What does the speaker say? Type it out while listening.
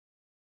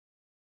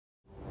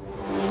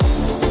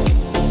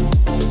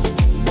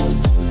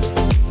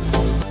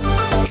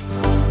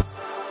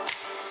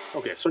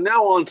So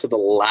now on to the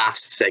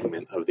last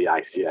segment of the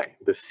ICA,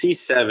 the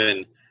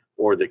C7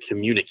 or the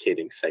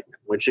communicating segment,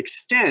 which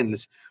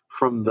extends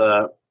from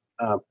the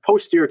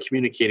posterior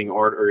communicating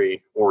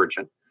artery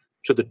origin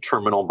to the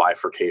terminal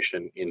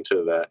bifurcation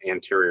into the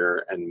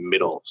anterior and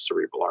middle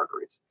cerebral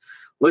arteries.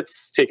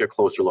 Let's take a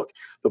closer look.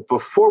 But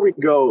before we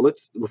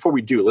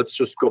do, let's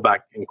just go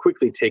back and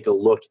quickly take a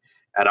look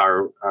at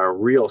our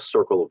real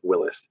circle of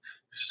Willis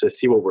to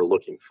see what we're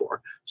looking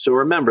for. So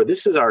remember,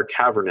 this is our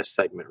cavernous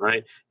segment,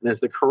 right? And as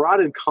the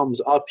carotid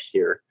comes up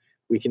here,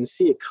 we can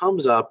see it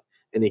comes up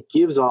and it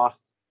gives off,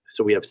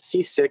 so we have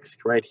C6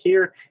 right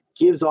here,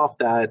 gives off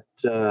that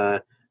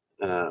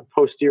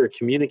posterior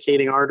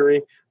communicating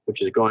artery,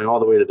 which is going all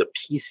the way to the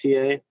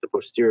PCA, the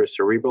posterior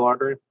cerebral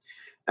artery.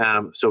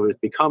 So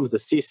it becomes the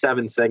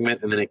C7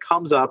 segment, and then it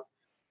comes up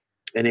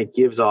and it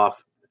gives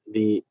off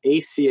the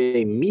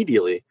ACA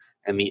medially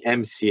and the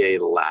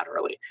MCA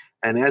laterally.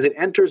 And as it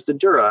enters the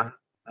dura,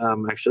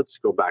 actually, let's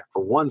go back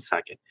for 1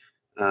 second.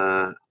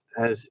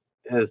 As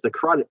the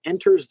carotid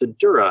enters the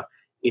dura,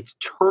 it's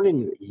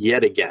turning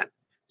yet again.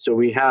 So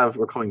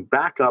we're coming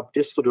back up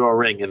distal dural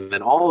ring, and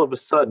then all of a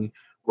sudden,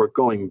 we're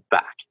going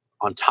back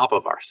on top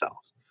of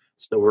ourselves.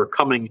 So we're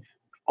coming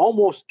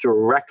almost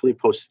directly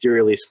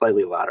posteriorly,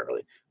 slightly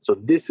laterally. So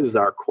this is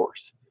our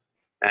course,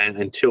 and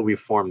until we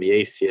form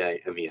the ACA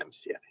and the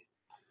MCA.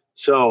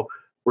 So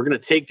we're going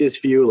to take this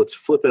view. Let's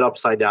flip it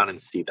upside down and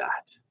see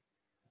that.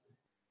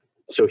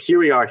 So here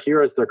we are.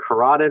 Here is the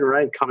carotid,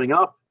 right, coming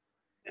up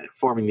and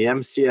forming the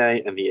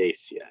MCA and the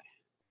ACA.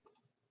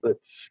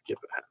 Let's skip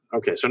ahead.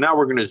 Okay, so now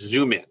we're going to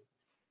zoom in.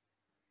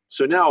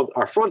 So now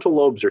our frontal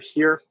lobes are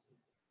here.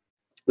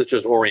 Let's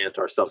just orient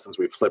ourselves since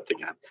we've flipped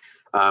again.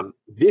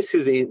 This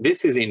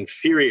is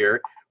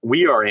inferior.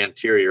 We are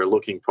anterior,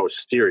 looking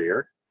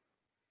posterior.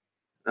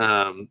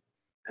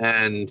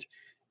 And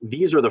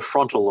these are the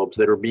frontal lobes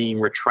that are being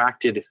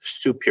retracted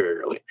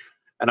superiorly.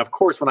 And of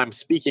course, when I'm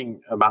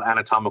speaking about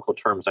anatomical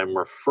terms, I'm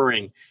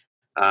referring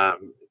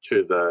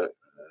to the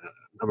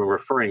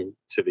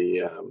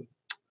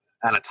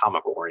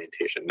anatomical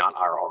orientation, not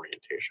our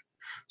orientation.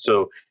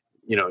 So,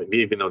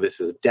 even though this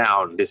is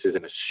down, this is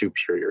in a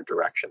superior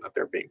direction that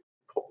they're being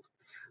pulled.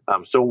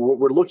 So what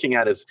we're looking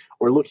at is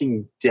we're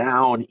looking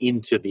down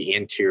into the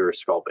anterior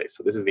skull base.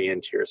 So this is the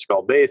anterior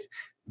skull base.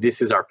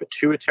 This is our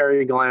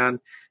pituitary gland.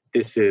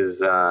 This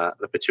is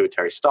the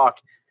pituitary stalk.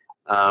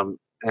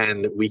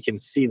 And we can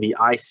see the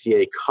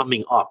ICA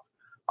coming up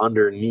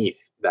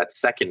underneath that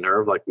second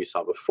nerve, like we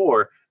saw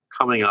before,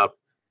 coming up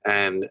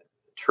and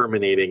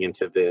terminating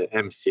into the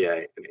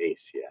MCA and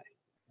ACA.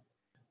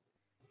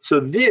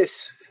 So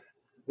this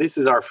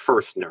is our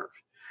first nerve.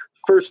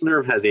 First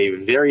nerve has a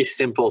very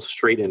simple,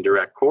 straight and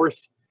direct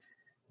course.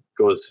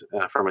 Goes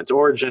from its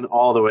origin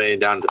all the way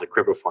down to the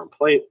cribriform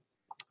plate,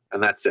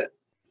 and that's it.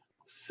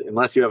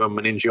 Unless you have a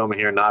meningioma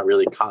here, not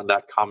really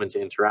that common to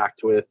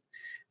interact with.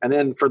 And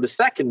then for the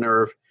second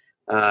nerve,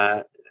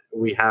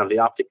 we have the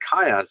optic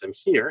chiasm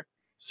here.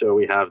 So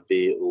we have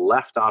the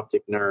left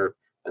optic nerve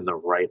and the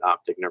right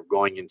optic nerve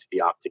going into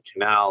the optic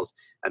canals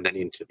and then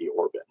into the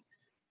orbit.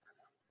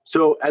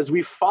 So as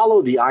we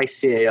follow the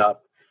ICA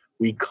up,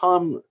 we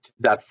come to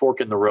that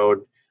fork in the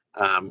road.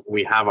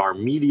 We have our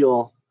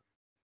medial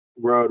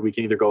road. We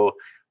can either go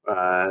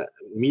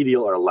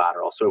medial or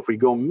lateral. So if we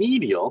go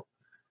medial,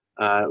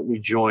 we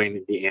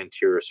join the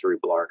anterior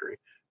cerebral artery,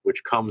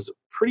 which comes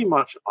pretty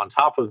much on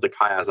top of the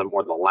chiasm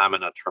or the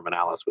lamina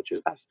terminalis, which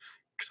is that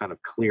kind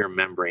of clear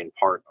membrane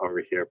part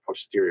over here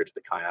posterior to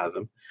the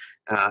chiasm.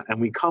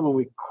 And we come and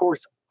we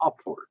course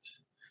upwards,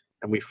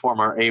 and we form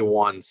our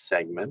A1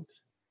 segment.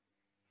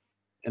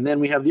 And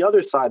then we have the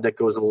other side that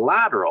goes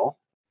lateral,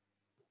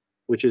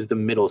 which is the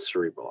middle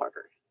cerebral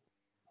artery,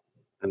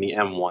 and the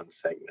M1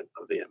 segment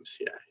of the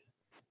MCA.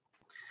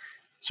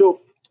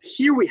 So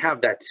here we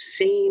have that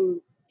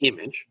same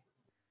image,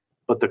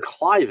 but the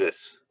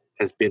clivus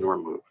has been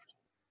removed.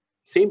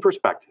 Same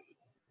perspective.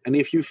 And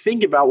if you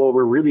think about what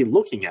we're really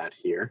looking at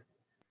here,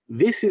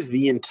 this is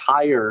the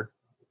entire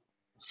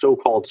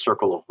so-called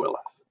Circle of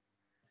Willis.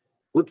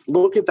 Let's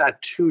look at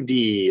that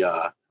 2D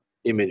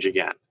image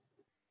again.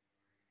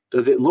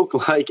 Does it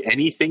look like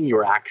anything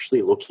you're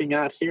actually looking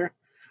at here?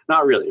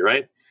 Not really,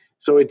 right?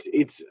 So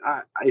it's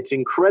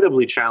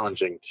incredibly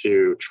challenging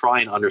to try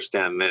and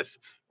understand this,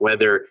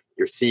 whether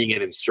you're seeing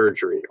it in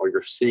surgery or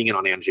you're seeing it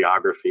on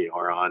angiography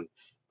or on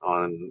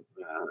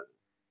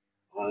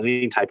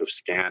any type of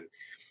scan.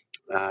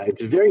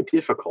 It's very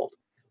difficult.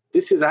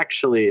 This is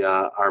actually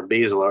our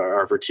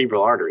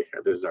vertebral artery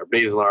here. This is our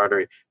basilar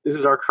artery. This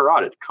is our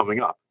carotid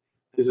coming up.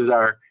 This is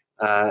our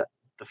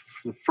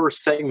the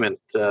first segment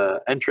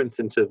entrance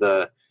into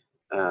the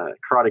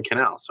carotid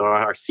canal. So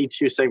our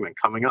C2 segment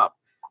coming up.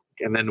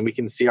 And then we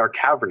can see our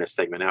cavernous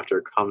segment after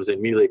it comes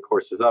immediately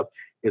courses up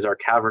is our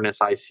cavernous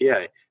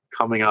ICA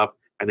coming up,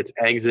 and it's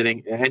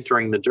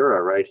entering the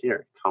dura right here.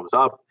 It comes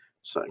up,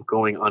 so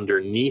going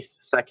underneath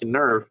second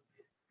nerve,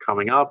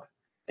 coming up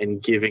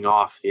and giving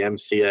off the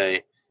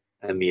MCA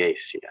and the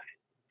ACA.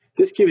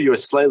 This gives you a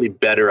slightly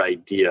better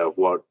idea of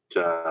what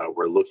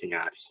we're looking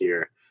at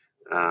here.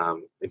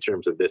 In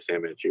terms of this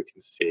image, you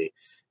can see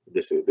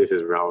this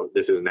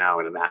is now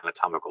in an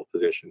anatomical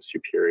position.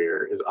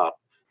 Superior is up,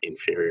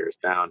 inferior is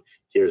down.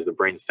 Here's the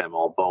brainstem,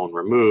 all bone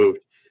removed,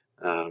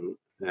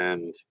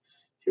 and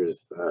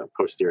here's the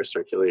posterior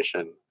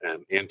circulation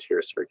and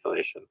anterior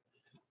circulation.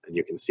 And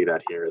you can see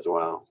that here as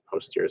well,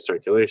 posterior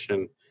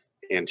circulation,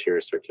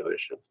 anterior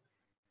circulation.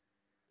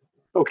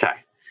 Okay,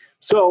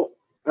 so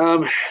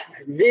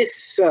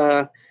this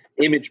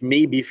image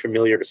may be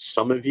familiar to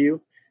some of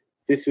you.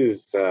 This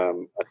is a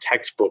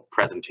textbook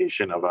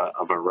presentation of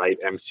a right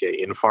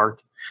MCA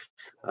infarct,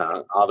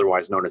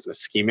 otherwise known as an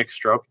ischemic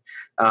stroke.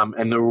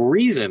 And the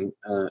reason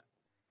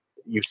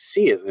you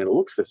see it and it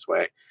looks this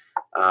way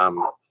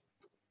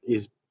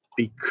is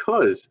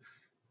because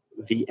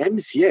the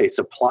MCA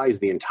supplies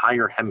the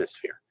entire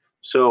hemisphere.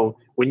 So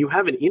when you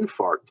have an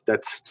infarct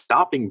that's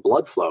stopping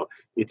blood flow,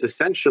 it's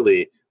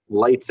essentially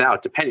lights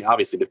out, depending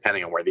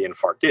on where the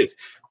infarct is.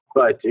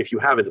 But if you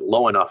have it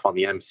low enough on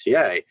the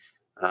MCA,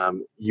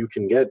 you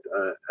can get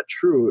a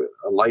true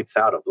lights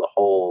out of the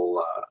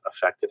whole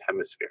affected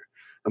hemisphere.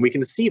 And we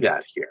can see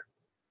that here.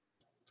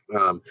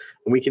 And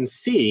we can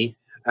see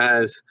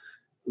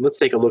let's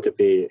take a look at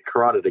the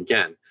carotid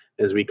again.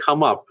 As we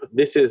come up,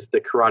 this is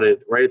the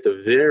carotid right at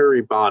the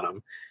very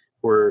bottom.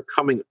 We're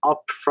coming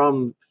up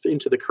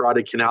into the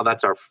carotid canal.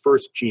 That's our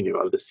first genu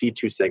of the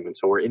C2 segment.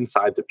 So we're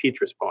inside the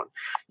petrous bone.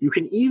 You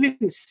can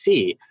even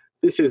see,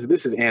 this is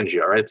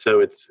angio, right? So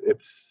it's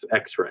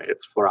X-ray,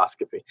 it's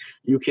fluoroscopy.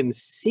 You can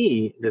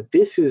see that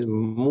this is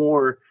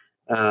more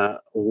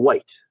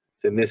white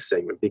than this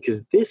segment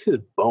because this is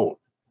bone.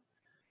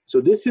 So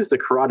this is the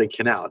carotid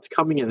canal. It's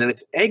coming in and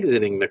it's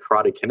exiting the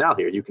carotid canal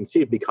here. You can see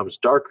it becomes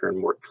darker and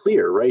more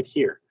clear right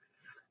here.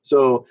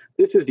 So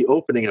this is the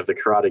opening of the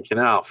carotid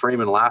canal.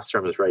 Foramen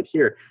lacerum is right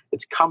here.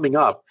 It's coming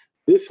up.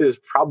 This is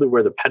probably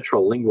where the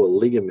petrolingual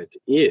ligament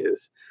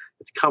is.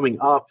 It's coming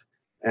up.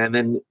 And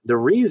then the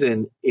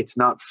reason it's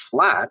not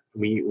flat,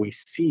 we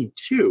see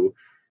too,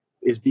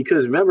 is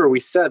because remember we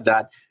said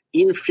that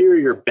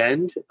inferior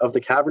bend of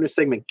the cavernous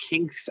segment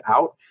kinks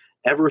out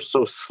ever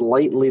so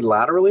slightly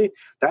laterally.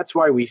 That's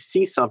why we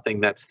see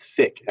something that's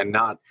thick and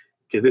not,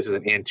 because this is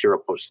an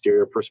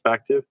anterior-posterior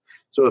perspective.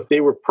 So if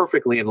they were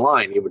perfectly in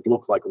line, it would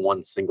look like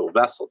one single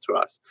vessel to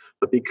us.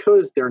 But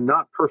because they're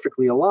not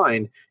perfectly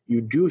aligned,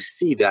 you do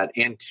see that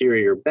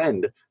anterior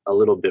bend a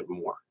little bit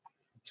more.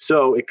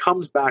 So it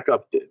comes back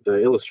up. The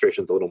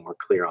illustration's a little more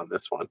clear on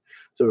this one.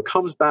 So it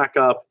comes back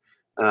up,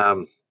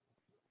 and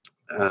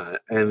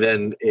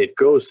then it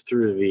goes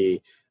through the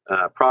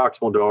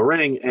proximal dural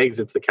ring,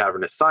 exits the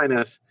cavernous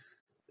sinus,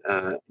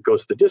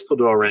 goes to the distal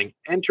dural ring,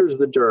 enters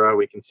the dura.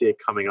 We can see it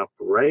coming up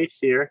right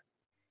here.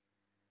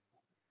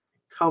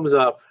 Comes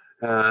up,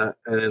 and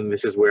then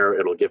this is where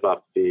it'll give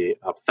up the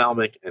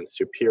ophthalmic and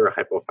superior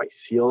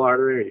hypophyseal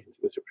artery. You can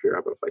see the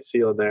superior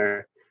hypophyseal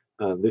there.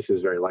 This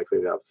is very likely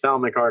the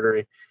ophthalmic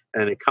artery,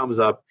 and it comes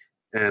up,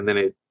 and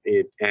then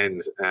it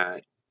ends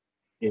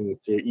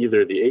into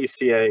either the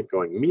ACA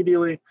going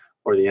medially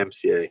or the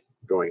MCA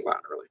going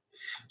laterally.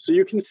 So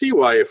you can see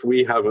why if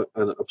we have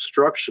an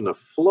obstruction of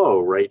flow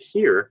right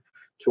here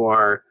to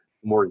our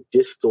more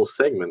distal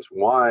segments,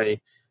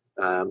 why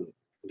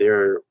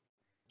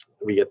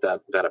we get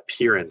that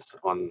appearance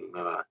on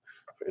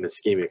an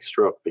ischemic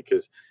stroke,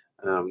 because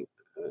an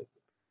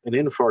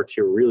infarct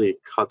here really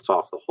cuts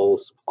off the whole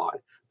supply.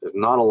 There's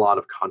not a lot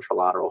of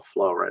contralateral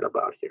flow right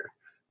about here.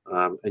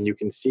 And you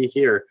can see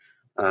here,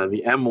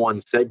 the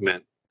M1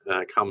 segment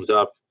comes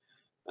up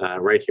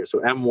right here. So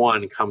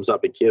M1 comes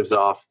up, it gives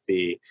off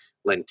the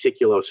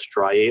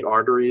lenticulostriate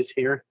arteries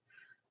here.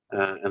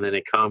 And then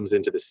it comes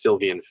into the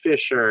Sylvian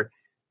fissure,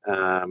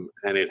 and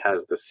it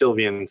has the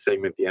Sylvian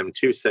segment, the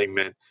M2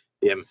 segment.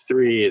 The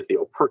M3 is the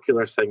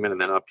opercular segment,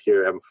 and then up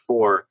here,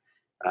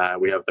 M4,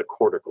 we have the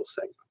cortical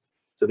segment.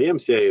 So the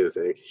MCA is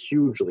a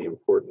hugely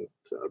important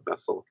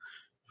vessel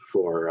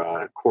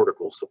for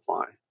cortical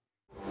supply.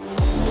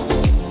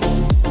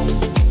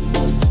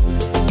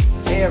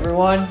 Hey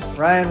everyone,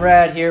 Ryan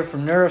Rad here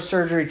from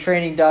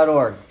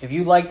Neurosurgerytraining.org. If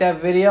you like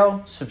that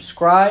video,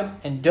 subscribe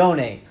and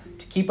donate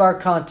to keep our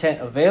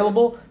content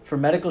available for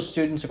medical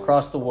students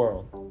across the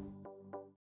world.